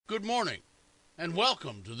Good morning, and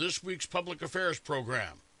welcome to this week's Public Affairs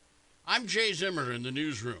program. I'm Jay Zimmer in the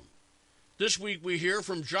newsroom. This week we hear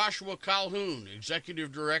from Joshua Calhoun,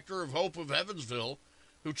 Executive Director of Hope of Evansville,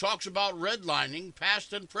 who talks about redlining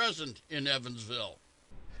past and present in Evansville.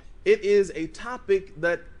 It is a topic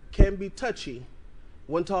that can be touchy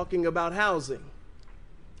when talking about housing,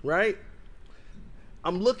 right?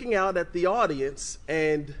 I'm looking out at the audience,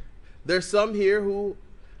 and there's some here who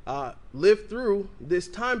lived through this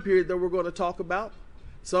time period that we're going to talk about,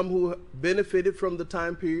 some who benefited from the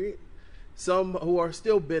time period, some who are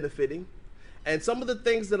still benefiting. And some of the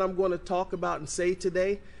things that I'm going to talk about and say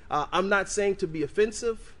today, I'm not saying to be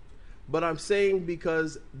offensive, but I'm saying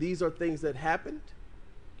because these are things that happened,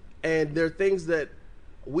 and they're things that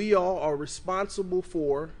we all are responsible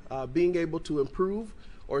for being able to improve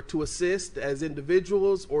or to assist as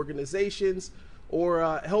individuals, organizations,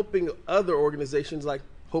 or helping other organizations like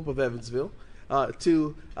Hope of Evansville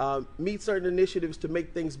to meet certain initiatives to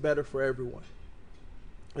make things better for everyone.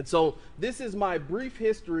 And so this is my brief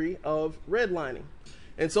history of redlining.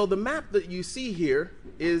 And so the map that you see here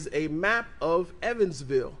is a map of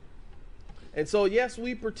Evansville. And so yes,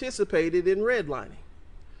 we participated in redlining.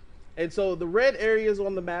 And so the red areas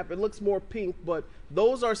on the map, it looks more pink, but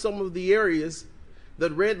those are some of the areas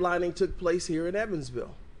that redlining took place here in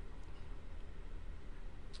Evansville.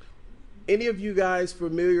 Any of you guys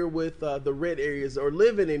familiar with the red areas or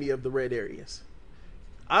live in any of the red areas?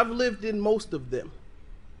 I've lived in most of them,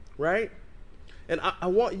 right? And I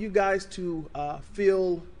want you guys to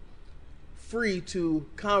feel free to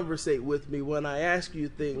conversate with me when I ask you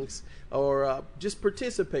things, or just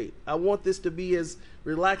participate. I want this to be as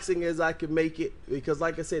relaxing as I can make it, because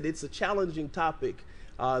like I said, it's a challenging topic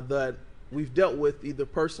that we've dealt with either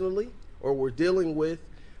personally or we're dealing with,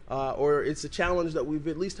 or it's a challenge that we've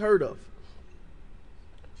at least heard of.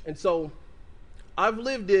 And so I've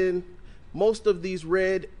lived in most of these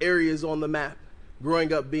red areas on the map,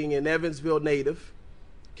 growing up being an Evansville native.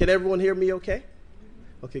 Can everyone hear me okay?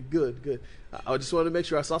 Okay, good. I just wanted to make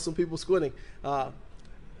sure. I saw some people squinting. I'm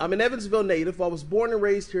an Evansville native. I was born and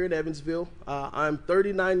raised here in Evansville. I'm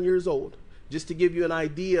 39 years old, just to give you an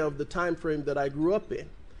idea of the time frame that I grew up in.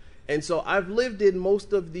 And so I've lived in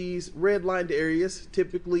most of these red-lined areas,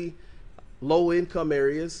 typically low-income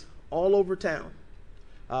areas, all over town.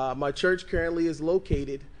 My church currently is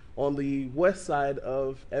located on the west side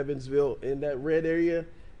of Evansville in that red area,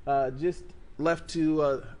 just left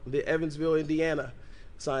to the Evansville, Indiana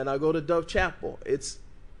sign. I go to Dove Chapel. It's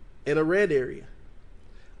in a red area.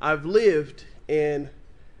 I've lived in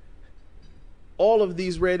all of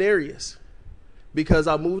these red areas because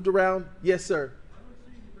I moved around. Yes, sir.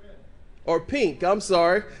 Or pink, I'm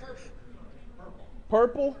sorry.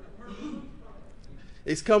 Purple?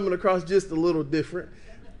 It's coming across just a little different.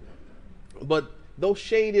 But those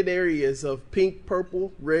shaded areas of pink,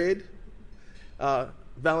 purple, red,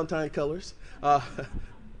 Valentine colors,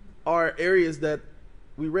 are areas that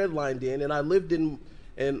we redlined in, and I lived in,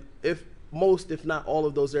 and if not all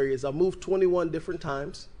of those areas. I moved 21 different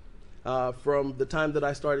times from the time that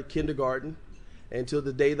I started kindergarten until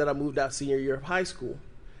the day that I moved out senior year of high school.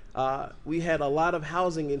 We had a lot of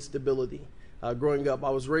housing instability growing up. I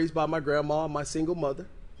was raised by my grandma, my single mother,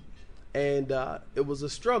 and it was a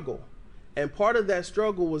struggle. And part of that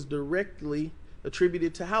struggle was directly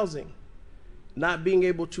attributed to housing, not being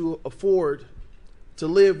able to afford to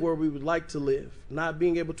live where we would like to live, not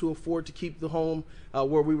being able to afford to keep the home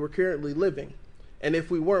where we were currently living. And if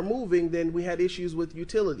we weren't moving, then we had issues with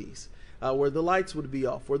utilities, where the lights would be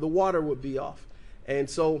off, where the water would be off. And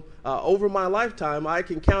so over my lifetime, I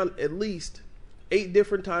can count at least 8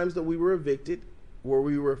 different times that we were evicted, where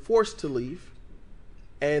we were forced to leave,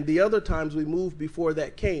 and the other times we moved before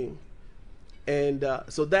that came. And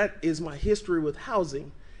so that is my history with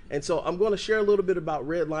housing. And so I'm going to share a little bit about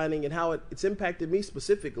redlining and how it's impacted me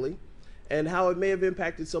specifically, and how it may have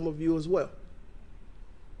impacted some of you as well.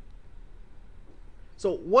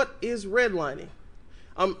 So what is redlining?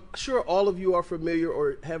 I'm sure all of you are familiar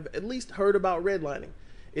or have at least heard about redlining.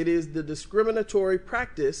 It is the discriminatory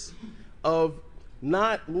practice of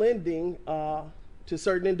not lending to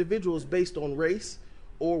certain individuals based on race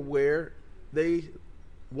or where they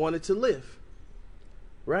wanted to live,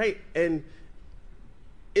 right? And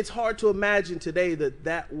it's hard to imagine today that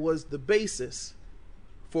that was the basis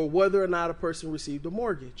for whether or not a person received a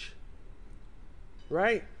mortgage,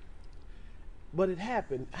 right? But it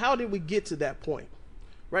happened. How did we get to that point,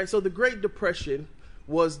 right? So the Great Depression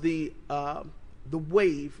was the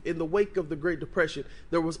wave. In the wake of the Great Depression,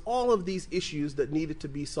 there was all of these issues that needed to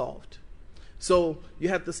be solved. So you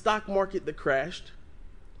had the stock market that crashed.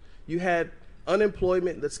 You had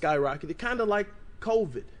unemployment that skyrocketed, kind of like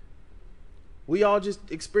COVID, We all just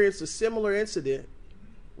experienced a similar incident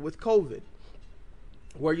with COVID,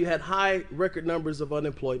 where you had high record numbers of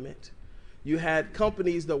unemployment. You had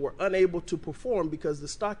companies that were unable to perform because the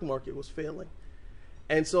stock market was failing.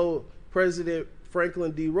 And so President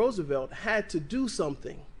Franklin D. Roosevelt had to do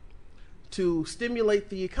something to stimulate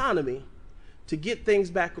the economy to get things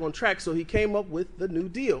back on track. So he came up with the New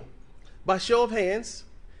Deal. By show of hands,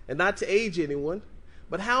 and not to age anyone,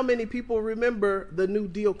 but how many people remember the New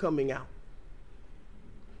Deal coming out?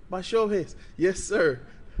 By show of hands. Yes, sir.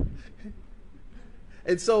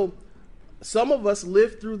 And so some of us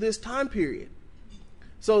lived through this time period.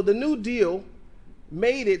 So the New Deal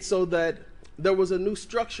made it so that there was a new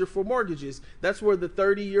structure for mortgages. That's where the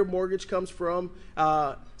 30-year mortgage comes from,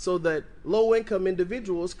 so that low-income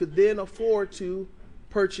individuals could then afford to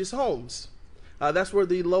purchase homes. That's where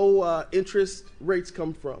the low interest rates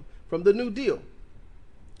come from the New Deal.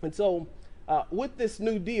 And so with this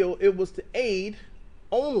New Deal, it was to aid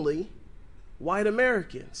only white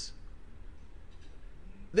Americans.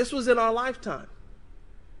 This was in our lifetime.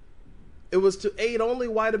 It was to aid only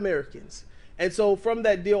white Americans. And so from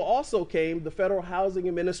that deal also came the Federal Housing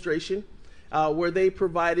Administration, where they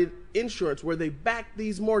provided insurance, where they backed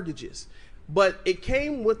these mortgages. But it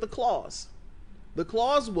came with a clause. The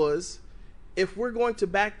clause was, if we're going to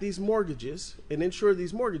back these mortgages and insure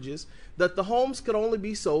these mortgages, that the homes could only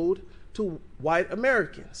be sold to white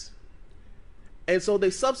Americans. And so they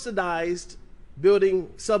subsidized building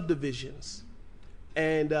subdivisions.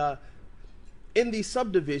 And in these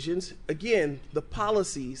subdivisions, again, the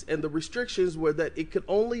policies and the restrictions were that it could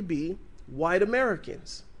only be white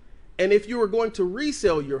Americans. And if you were going to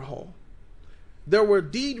resell your home, there were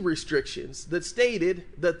deed restrictions that stated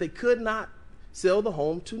that they could not sell the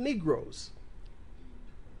home to Negroes.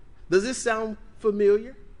 Does this sound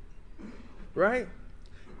familiar? Right?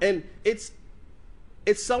 And it's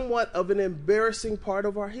somewhat of an embarrassing part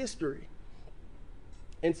of our history.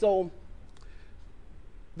 And so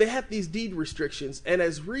they had these deed restrictions, and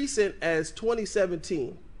as recent as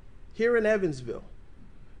 2017, here in Evansville,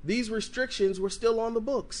 these restrictions were still on the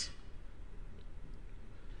books.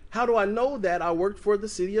 How do I know that? I worked for the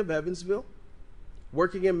city of Evansville,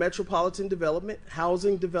 working in metropolitan development,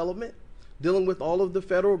 housing development, dealing with all of the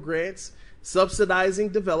federal grants, subsidizing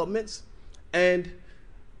developments, and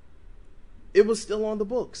it was still on the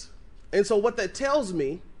books. And so what that tells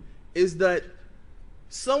me is that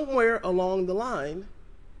somewhere along the line,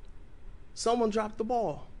 someone dropped the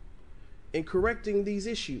ball in correcting these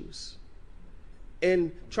issues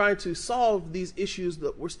and trying to solve these issues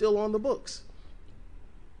that were still on the books.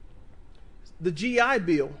 The GI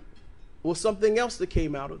Bill was something else that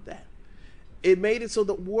came out of that. It made it so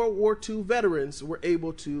that World War II veterans were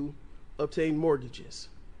able to obtain mortgages,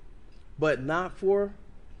 but not for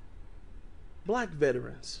black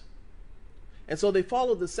veterans. And so they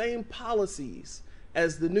followed the same policies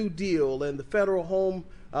as the New Deal and the Federal Home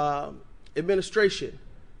Administration,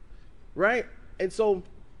 right? And so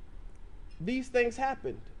these things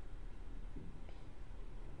happened.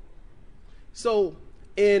 So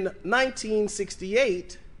in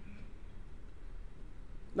 1968,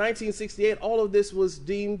 all of this was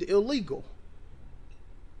deemed illegal.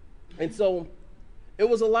 And so it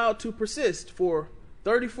was allowed to persist for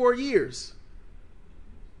 34 years.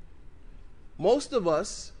 Most of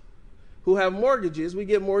us who have mortgages, we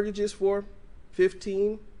get mortgages for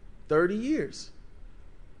 15, 30 years,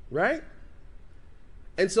 right?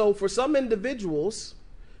 And so for some individuals,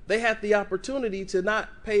 they had the opportunity to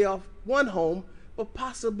not pay off one home, but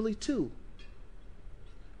possibly two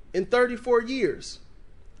in 34 years.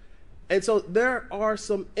 And so there are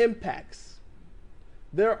some impacts.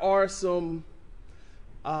 There are some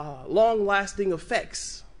long-lasting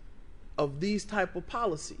effects of these type of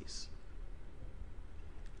policies.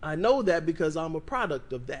 I know that because I'm a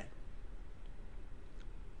product of that.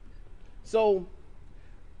 So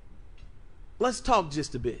let's talk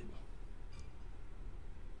just a bit.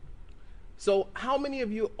 So how many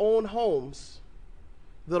of you own homes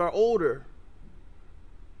that are older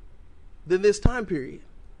than this time period?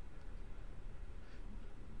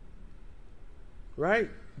 Right?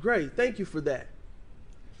 Great. Thank you for that.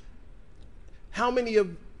 How many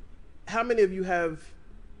of you have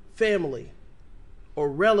family or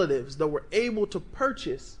relatives that were able to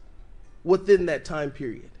purchase within that time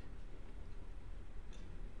period?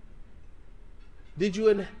 Did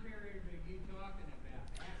you?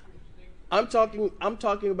 I'm talking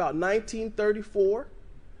about 1934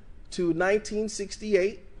 to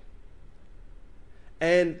 1968,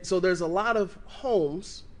 and so there's a lot of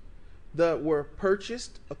homes that were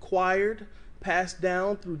purchased, acquired, passed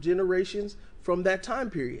down through generations from that time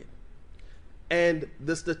period. And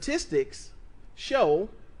the statistics show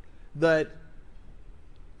that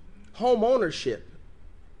home ownership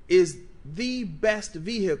is the best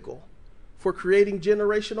vehicle for creating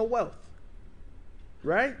generational wealth,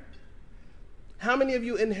 right? How many of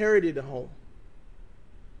you inherited a home?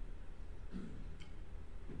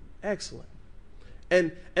 Excellent.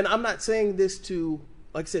 And I'm not saying this to,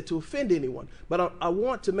 like I said, to offend anyone, but I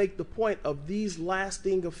want to make the point of these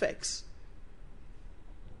lasting effects.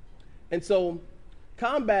 And so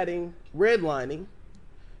combating redlining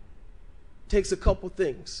takes a couple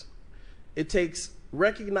things. It takes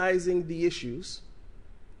recognizing the issues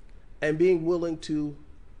and being willing to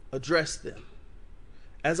address them.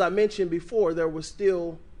 As I mentioned before, there was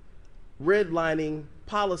still redlining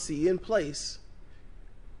policy in place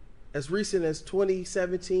as recent as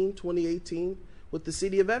 2017, 2018 with the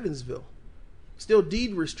city of Evansville. Still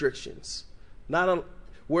deed restrictions,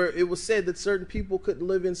 where it was said that certain people couldn't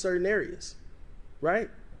live in certain areas, right?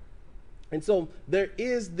 And so there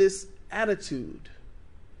is this attitude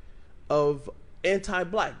of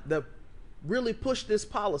anti-black that really pushed this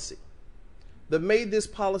policy, that made this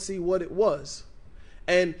policy what it was.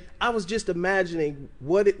 And I was just imagining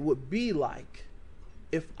what it would be like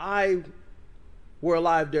if I were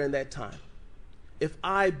alive during that time. If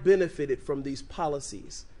I benefited from these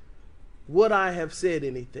policies, would I have said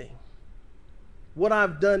anything? Would I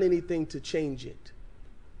have done anything to change it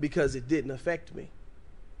because it didn't affect me?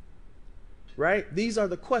 Right? These are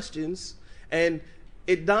the questions, and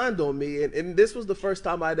it dawned on me, and this was the first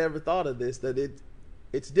time I'd ever thought of this, that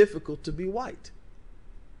it's difficult to be white.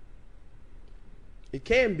 It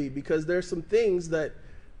can be, because there's some things that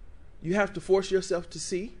you have to force yourself to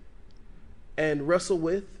see and wrestle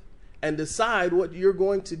with and decide what you're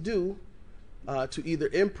going to do to either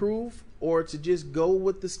improve or to just go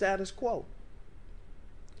with the status quo.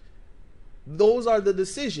 Those are the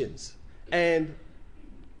decisions, and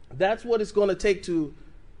that's what it's going to take to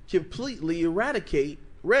completely eradicate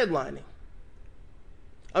redlining.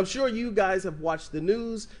 I'm sure you guys have watched the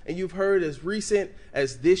news and you've heard as recent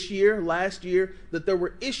as this year, last year, that there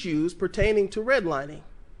were issues pertaining to redlining.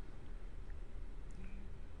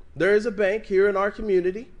 There is a bank here in our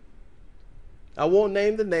community. I won't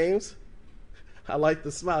name the names. I like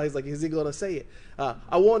the smile. He's like, is he going to say it?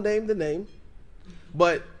 I won't name the name,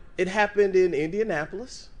 but it happened in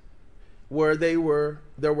Indianapolis, where there were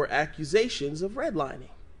accusations of redlining.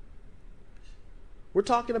 We're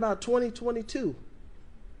talking about 2022.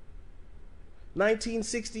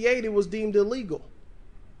 1968, it was deemed illegal.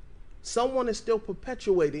 Someone is still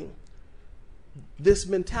perpetuating this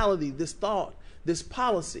mentality, this thought, this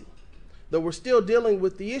policy, that we're still dealing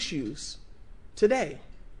with the issues today.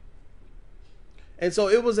 And so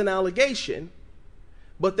it was an allegation,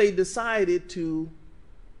 but they decided to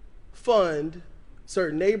fund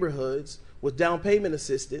certain neighborhoods with down payment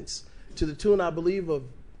assistance to the tune, I believe, of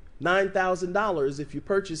 $9,000 if you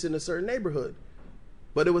purchase in a certain neighborhood.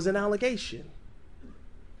 But it was an allegation.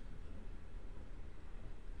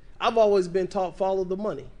 I've always been taught, follow the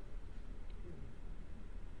money.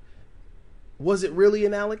 Was it really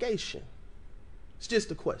an allegation? It's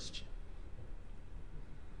just a question.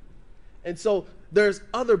 And so there's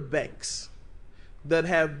other banks that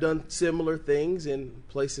have done similar things in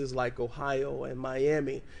places like Ohio and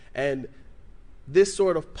Miami, and this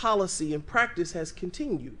sort of policy and practice has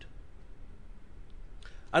continued.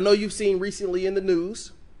 I know you've seen recently in the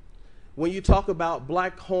news when you talk about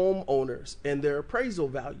black home owners and their appraisal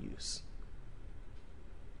values.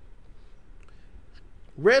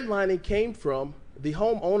 Redlining came from the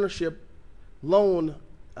home ownership loan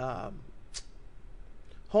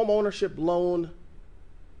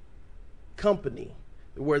company,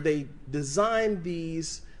 where they designed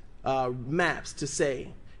these maps to say,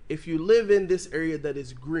 if you live in this area that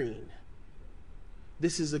is green,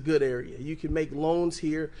 this is a good area. You can make loans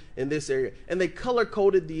here in this area. And they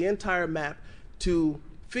color-coded the entire map to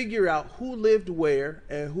figure out who lived where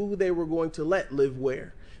and who they were going to let live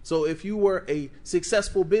where. So if you were a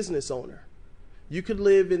successful business owner, you could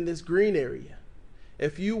live in this green area.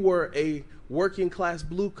 If you were a working class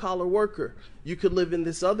blue collar worker, you could live in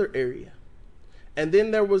this other area. And then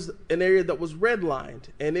there was an area that was redlined,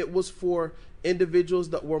 and it was for individuals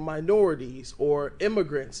that were minorities or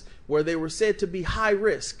immigrants, where they were said to be high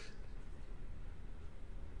risk.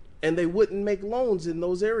 And they wouldn't make loans in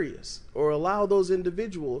those areas or allow those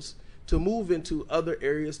individuals to move into other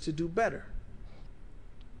areas to do better.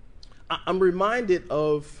 I'm reminded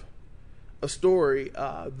of a story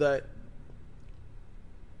that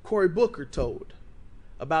Cory Booker told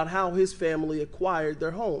about how his family acquired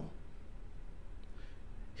their home.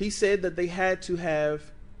 He said that they had to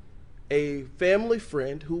have a family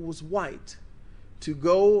friend who was white to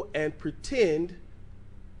go and pretend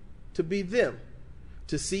to be them,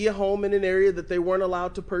 to see a home in an area that they weren't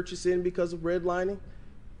allowed to purchase in because of redlining,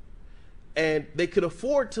 and they could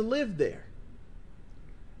afford to live there.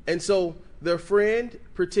 And so their friend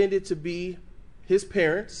pretended to be his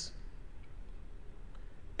parents,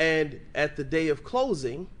 and at the day of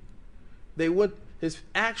closing, his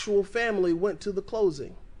actual family went to the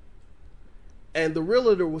closing. And the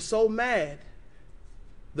realtor was so mad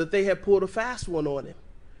that they had pulled a fast one on him,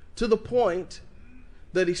 to the point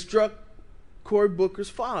that he struck Cory Booker's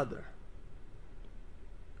father.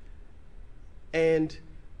 And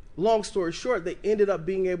long story short, they ended up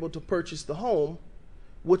being able to purchase the home,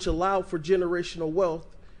 which allowed for generational wealth,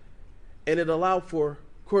 and it allowed for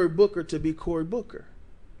Cory Booker to be Cory Booker.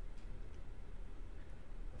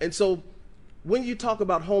 And so when you talk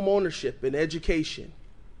about home ownership and education,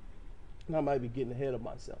 and I might be getting ahead of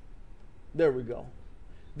myself. There we go.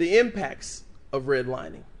 The impacts of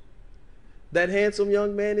redlining. That handsome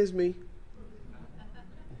young man is me.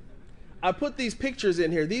 I put these pictures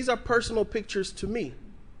in here. These are personal pictures to me.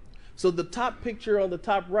 So the top picture on the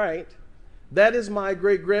top right, that is my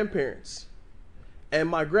great-grandparents and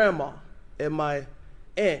my grandma and my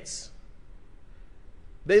aunts.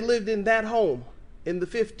 They lived in that home in the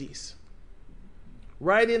 50s,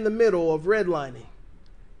 right in the middle of redlining.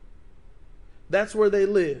 That's where they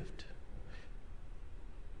lived.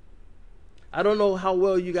 I don't know how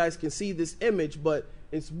well you guys can see this image, but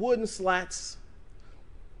it's wooden slats.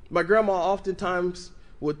 My grandma oftentimes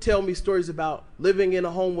would tell me stories about living in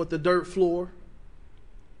a home with a dirt floor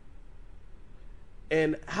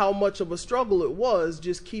and how much of a struggle it was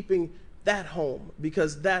just keeping that home,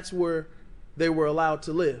 because that's where they were allowed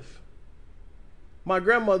to live. My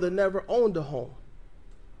grandmother never owned a home.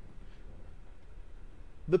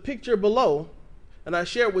 The picture below, and I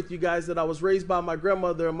shared with you guys that I was raised by my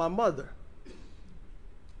grandmother and my mother.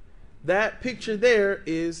 That picture there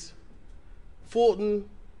is Fulton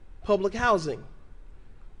Public Housing,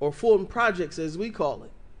 or Fulton Projects as we call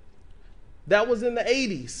it. That was in the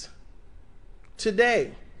 80s.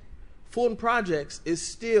 Today, Fulton Projects is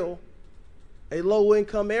still a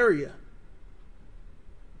low-income area.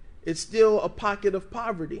 It's still a pocket of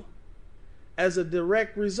poverty as a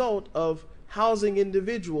direct result of housing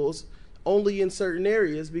individuals only in certain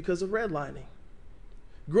areas because of redlining.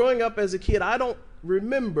 Growing up as a kid, I don't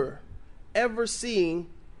remember ever seeing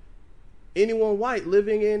anyone white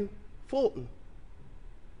living in Fulton.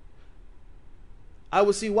 I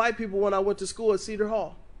would see white people when I went to school at Cedar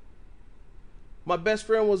Hall. My best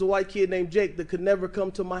friend was a white kid named Jake that could never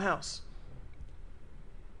come to my house.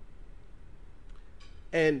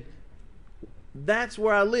 And that's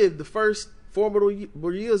where I lived the first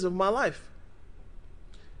formidable years of my life.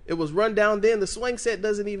 It was run down then. The swing set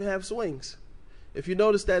doesn't even have swings, if you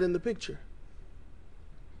notice that in the picture.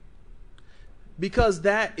 Because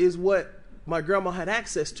that is what my grandma had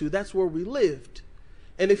access to. That's where we lived.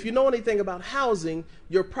 And if you know anything about housing,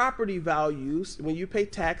 your property values, when you pay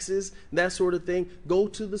taxes, that sort of thing, go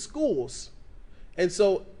to the schools. And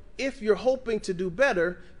so if you're hoping to do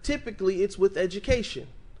better, typically it's with education.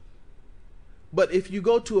 But if you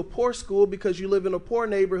go to a poor school because you live in a poor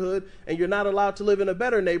neighborhood and you're not allowed to live in a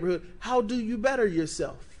better neighborhood, how do you better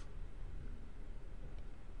yourself?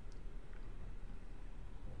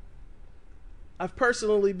 I've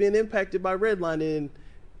personally been impacted by redlining,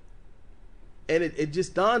 and it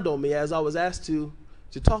just dawned on me as I was asked to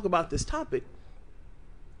talk about this topic.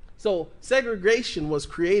 So segregation was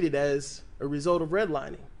created as a result of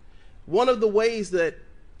redlining. One of the ways that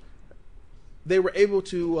they were able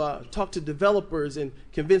to talk to developers and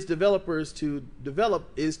convince developers to develop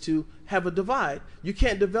is to have a divide. You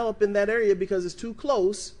can't develop in that area because it's too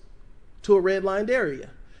close to a redlined area.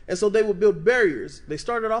 And so they would build barriers. They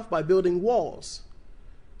started off by building walls.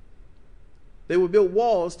 They would build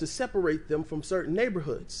walls to separate them from certain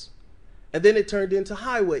neighborhoods. And then it turned into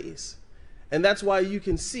highways. And that's why you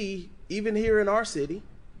can see, even here in our city,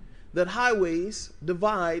 that highways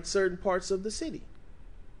divide certain parts of the city.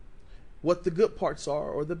 What the good parts are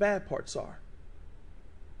or the bad parts are.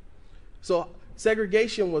 So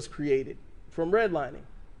segregation was created from redlining.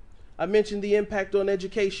 I mentioned the impact on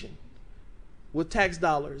education with tax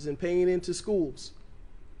dollars and paying into schools.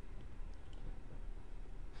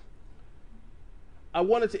 I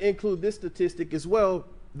wanted to include this statistic as well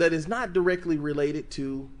that is not directly related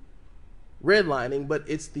to redlining, but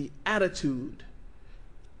it's the attitude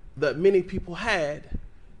that many people had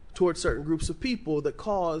towards certain groups of people that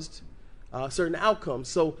caused certain outcomes.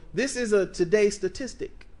 So this is a today's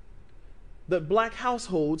statistic that black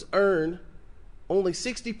households earn only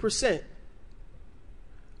 60%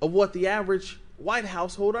 of what the average white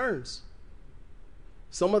household earns.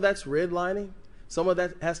 Some of that's redlining. Some of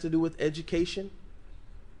that has to do with education,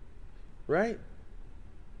 right?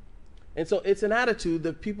 And so it's an attitude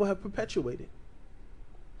that people have perpetuated.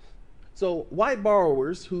 So white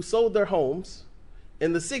borrowers who sold their homes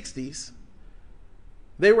in the 60s,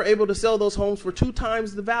 they were able to sell those homes for 2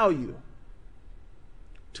 times the value,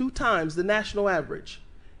 2 times the national average.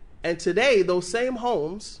 And today, those same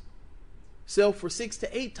homes sell for 6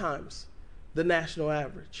 to 8 times the national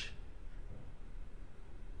average.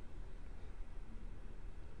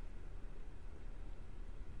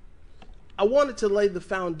 I wanted to lay the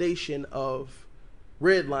foundation of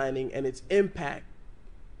redlining and its impact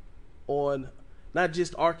on not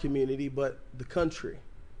just our community, but the country.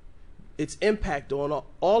 Its impact on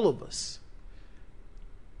all of us.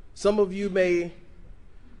 Some of you may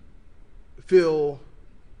feel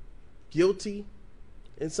guilty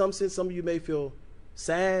in some sense. Some of you may feel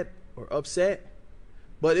sad or upset,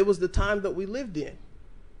 but it was the time that we lived in.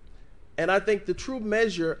 And I think the true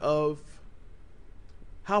measure of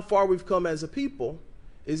how far we've come as a people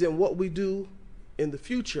is in what we do in the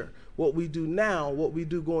future, what we do now, what we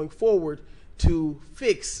do going forward to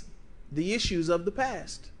fix the issues of the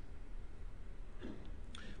past.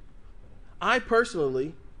 I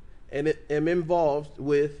personally am involved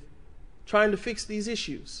with trying to fix these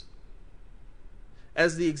issues.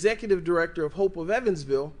 As the executive director of Hope of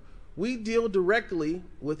Evansville, we deal directly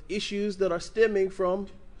with issues that are stemming from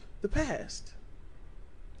the past.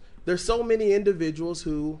 There's so many individuals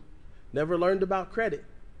who never learned about credit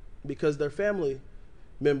because their family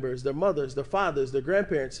members, their mothers, their fathers, their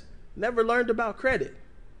grandparents never learned about credit.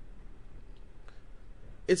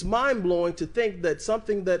 It's mind-blowing to think that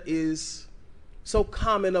something that is so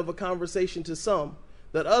common of a conversation to some,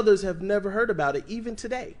 that others have never heard about it, even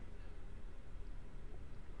today.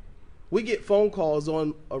 We get phone calls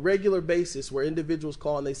on a regular basis where individuals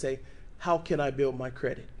call and they say, how can I build my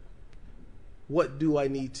credit? What do I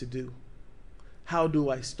need to do? How do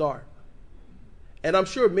I start? And I'm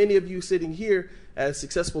sure many of you sitting here as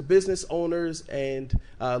successful business owners and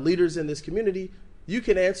leaders in this community, you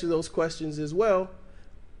can answer those questions as well.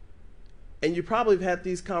 And you probably have had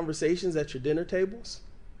these conversations at your dinner tables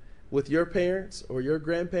with your parents or your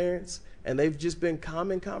grandparents, and they've just been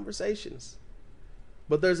common conversations.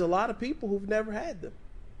 But there's a lot of people who've never had them.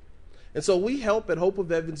 And so we help at Hope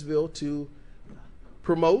of Evansville to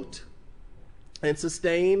promote and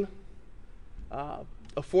sustain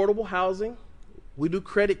affordable housing. We do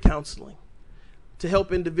credit counseling to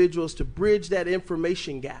help individuals to bridge that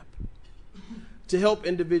information gap, to help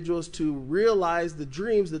individuals to realize the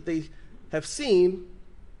dreams that they have seen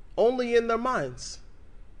only in their minds.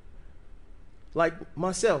 Like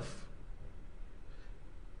myself,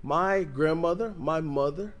 my grandmother, my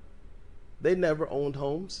mother, they never owned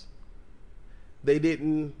homes. They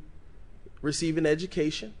didn't receive an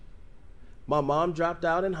education. My mom dropped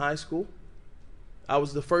out in high school. I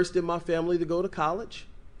was the first in my family to go to college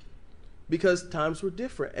because times were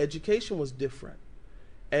different. Education was different.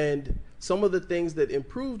 And some of the things that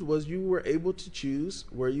improved was you were able to choose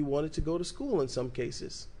where you wanted to go to school in some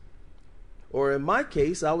cases. Or in my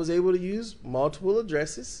case, I was able to use multiple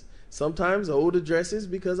addresses, sometimes old addresses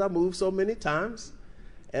because I moved so many times.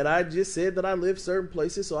 And I just said that I lived certain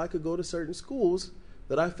places so I could go to certain schools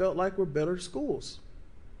that I felt like were better schools.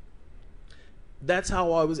 That's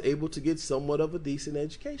how I was able to get somewhat of a decent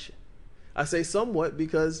education. I say somewhat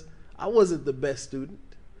because I wasn't the best student.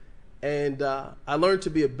 And I learned to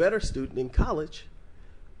be a better student in college.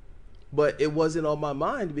 But it wasn't on my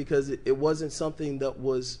mind because it wasn't something that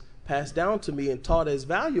was passed down to me and taught as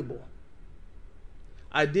valuable.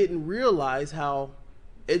 I didn't realize how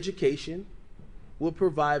education will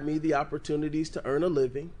provide me the opportunities to earn a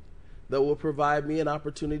living, that will provide me an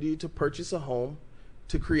opportunity to purchase a home,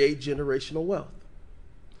 to create generational wealth.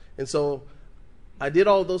 And so I did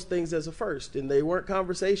all those things as a first, and they weren't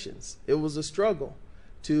conversations. It was a struggle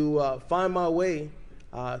to find my way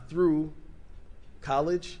through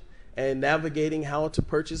college and navigating how to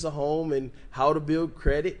purchase a home and how to build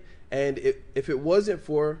credit. And if it wasn't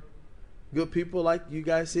for good people like you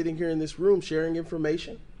guys sitting here in this room sharing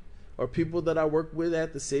information, or people that I work with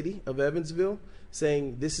at the city of Evansville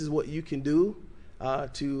saying this is what you can do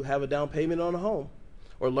to have a down payment on a home,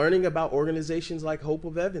 or learning about organizations like Hope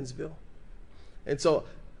of Evansville. And so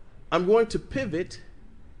I'm going to pivot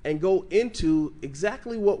and go into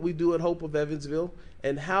exactly what we do at Hope of Evansville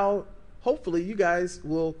and how hopefully you guys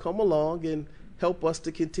will come along and help us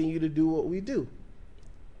to continue to do what we do.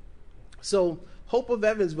 So Hope of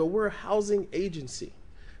Evansville, we're a housing agency.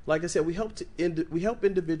 Like I said, we help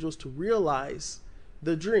individuals to realize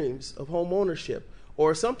the dreams of home ownership,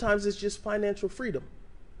 or sometimes it's just financial freedom.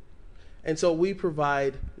 And so we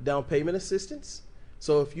provide down payment assistance.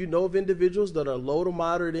 So if you know of individuals that are low to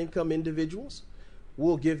moderate income individuals,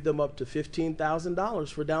 we'll give them up to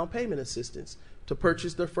 $15,000 for down payment assistance to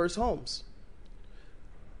purchase their first homes.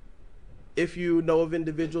 If you know of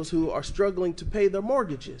individuals who are struggling to pay their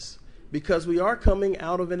mortgages, because we are coming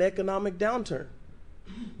out of an economic downturn,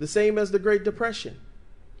 the same as the Great Depression.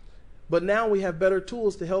 But now we have better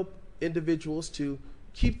tools to help individuals to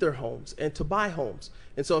keep their homes and to buy homes.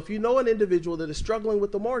 And so if you know an individual that is struggling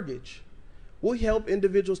with a mortgage, we'll help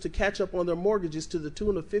individuals to catch up on their mortgages to the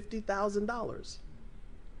tune of $50,000.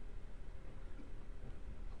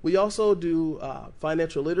 We also do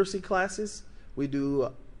financial literacy classes. We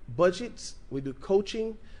do budgets. We do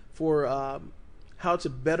coaching for how to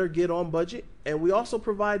better get on budget. And we also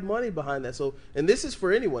provide money behind that. So, and this is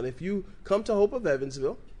for anyone. If you come to Hope of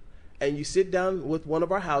Evansville and you sit down with one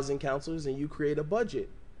of our housing counselors and you create a budget,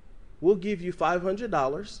 we'll give you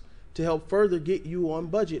 $500 to help further get you on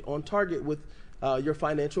budget, on target with your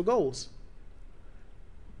financial goals.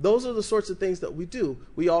 Those are the sorts of things that we do.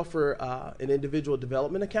 We offer an individual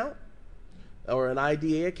development account or an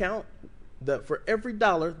IDA account that for every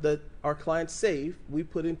dollar that our clients save, we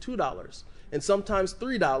put in $2 and sometimes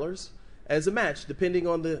 $3 as a match, depending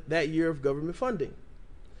on that year of government funding.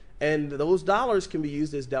 And those dollars can be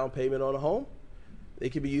used as down payment on a home.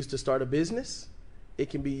 It can be used to start a business. It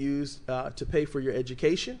can be used to pay for your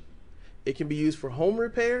education. It can be used for home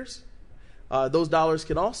repairs. Those dollars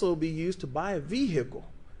can also be used to buy a vehicle.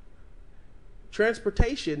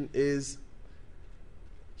 Transportation is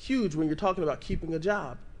huge when you're talking about keeping a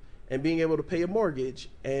job and being able to pay a mortgage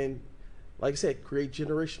and, like I said, create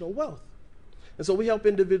generational wealth. And so we help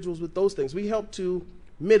individuals with those things. We help to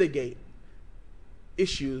mitigate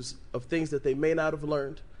issues of things that they may not have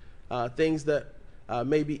learned, things that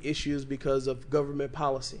may be issues because of government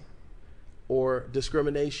policy or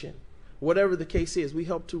discrimination. Whatever the case is, we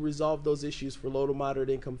help to resolve those issues for low to moderate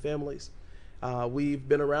income families. We've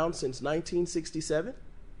been around since 1967,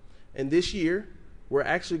 and this year we're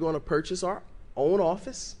actually going to purchase our own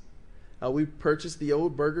office. We purchased the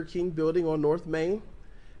old Burger King building on North Main,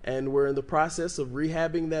 and we're in the process of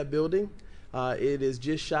rehabbing that building. It is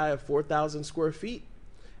just shy of 4,000 square feet,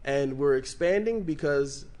 and we're expanding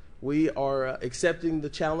because we are accepting the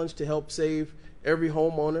challenge to help save every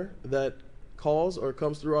homeowner that calls or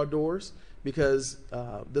comes through our doors, because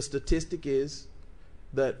the statistic is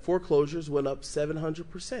that foreclosures went up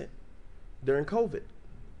 700% during COVID.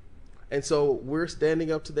 And so we're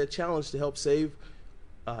standing up to that challenge to help save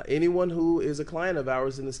anyone who is a client of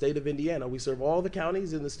ours in the state of Indiana. We serve all the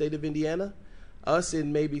counties in the state of Indiana, us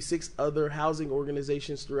and maybe 6 other housing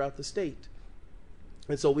organizations throughout the state.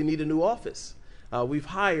 And so we need a new office. We've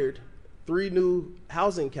hired 3 new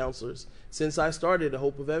housing counselors since I started at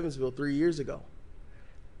Hope of Evansville 3 years ago.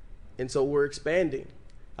 And so we're expanding.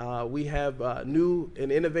 We have new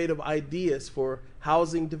and innovative ideas for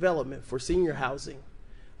housing development, for senior housing,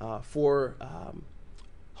 for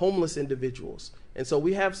homeless individuals. And so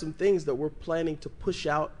we have some things that we're planning to push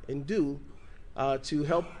out and do to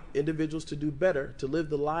help individuals to do better, to live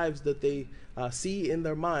the lives that they see in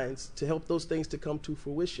their minds, to help those things to come to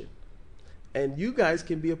fruition. And you guys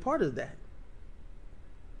can be a part of that.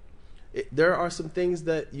 There are some things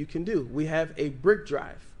that you can do. We have a brick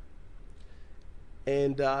drive.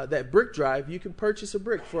 And that brick drive, you can purchase a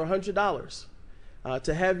brick for $100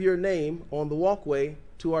 to have your name on the walkway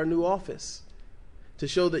to our new office, to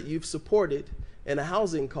show that you've supported in a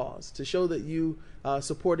housing cause, to show that you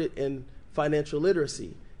supported in financial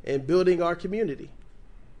literacy and building our community.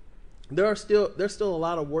 There's still a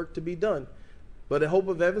lot of work to be done, but at Hope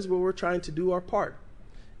of Evansville, we're trying to do our part.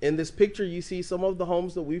 In this picture, you see some of the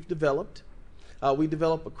homes that we've developed. We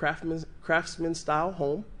develop a craftsman style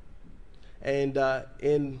home. And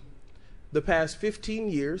in the past 15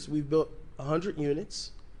 years, we've built 100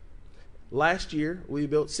 units. Last year, we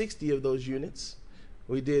built 60 of those units.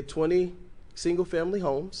 We did 20 single-family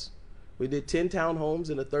homes. We did 10 townhomes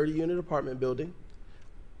in a 30-unit apartment building,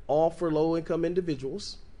 all for low-income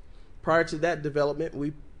individuals. Prior to that development,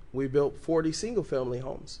 we built 40 single-family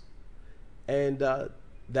homes. And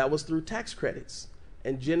that was through tax credits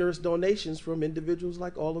and generous donations from individuals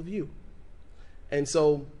like all of you. And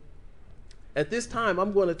so at this time,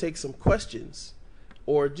 I'm going to take some questions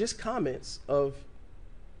or just comments of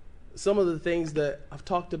some of the things that I've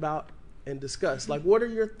talked about and discussed. Like, what are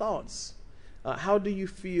your thoughts? How do you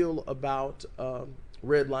feel about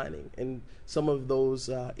redlining and some of those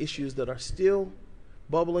issues that are still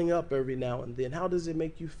bubbling up every now and then? How does it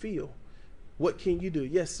make you feel? What can you do?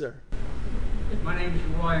 Yes, sir. My name is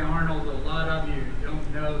Roy Arnold. A lot of you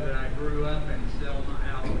don't know that I grew up in Selma,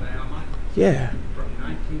 Alabama. Yeah. From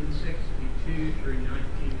 1960 through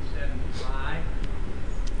 1975.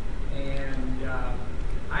 And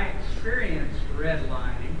I experienced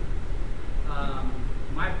redlining.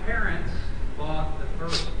 My parents bought the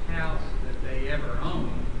first house that they ever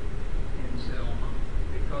owned in Selma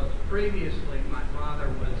because previously my father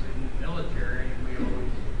was in the military and we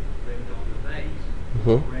always lived on the base,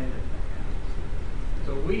 rented the house.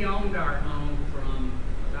 So we owned our home from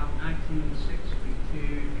about 1962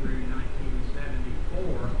 through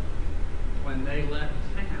 1974 when they left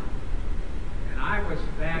town. And I was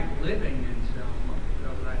back living in Selma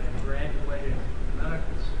because I had graduated from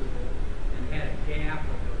medical school and had a gap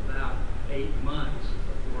of about 8 months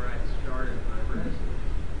before I started my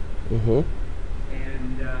residence.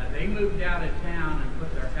 And they moved out of town and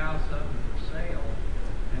put their house up for sale.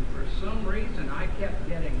 And for some reason, I kept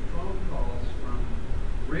getting phone calls from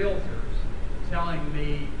realtors telling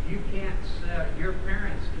me, you can't sell, your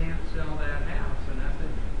parents can't sell that house. And I said,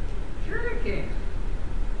 sure they can.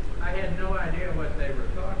 I had no idea what they were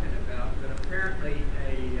talking about, but apparently a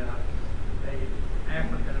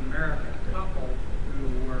African-American couple who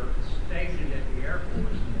were stationed at the Air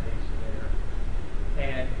Force Base there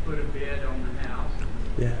had put a bid on the house.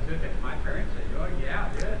 Yeah. My parents said, oh yeah,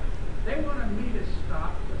 good. They wanted me to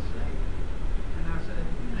stop the sale. And I said,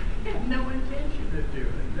 I had no intention of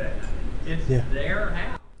doing that. It's their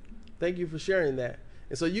house. Thank you for sharing that.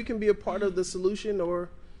 And so you can be a part of the solution, or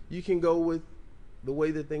you can go with the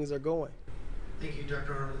way that things are going. Thank you,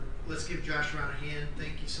 Dr. Arnold. Let's give Josh a round of hand.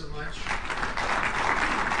 Thank you so much.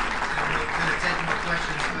 I'm going to take more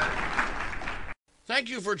questions, but Thank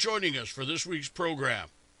you for joining us for this week's program.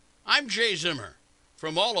 I'm Jay Zimmer.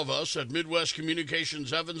 From all of us at Midwest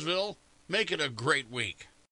Communications Evansville, make it a great week.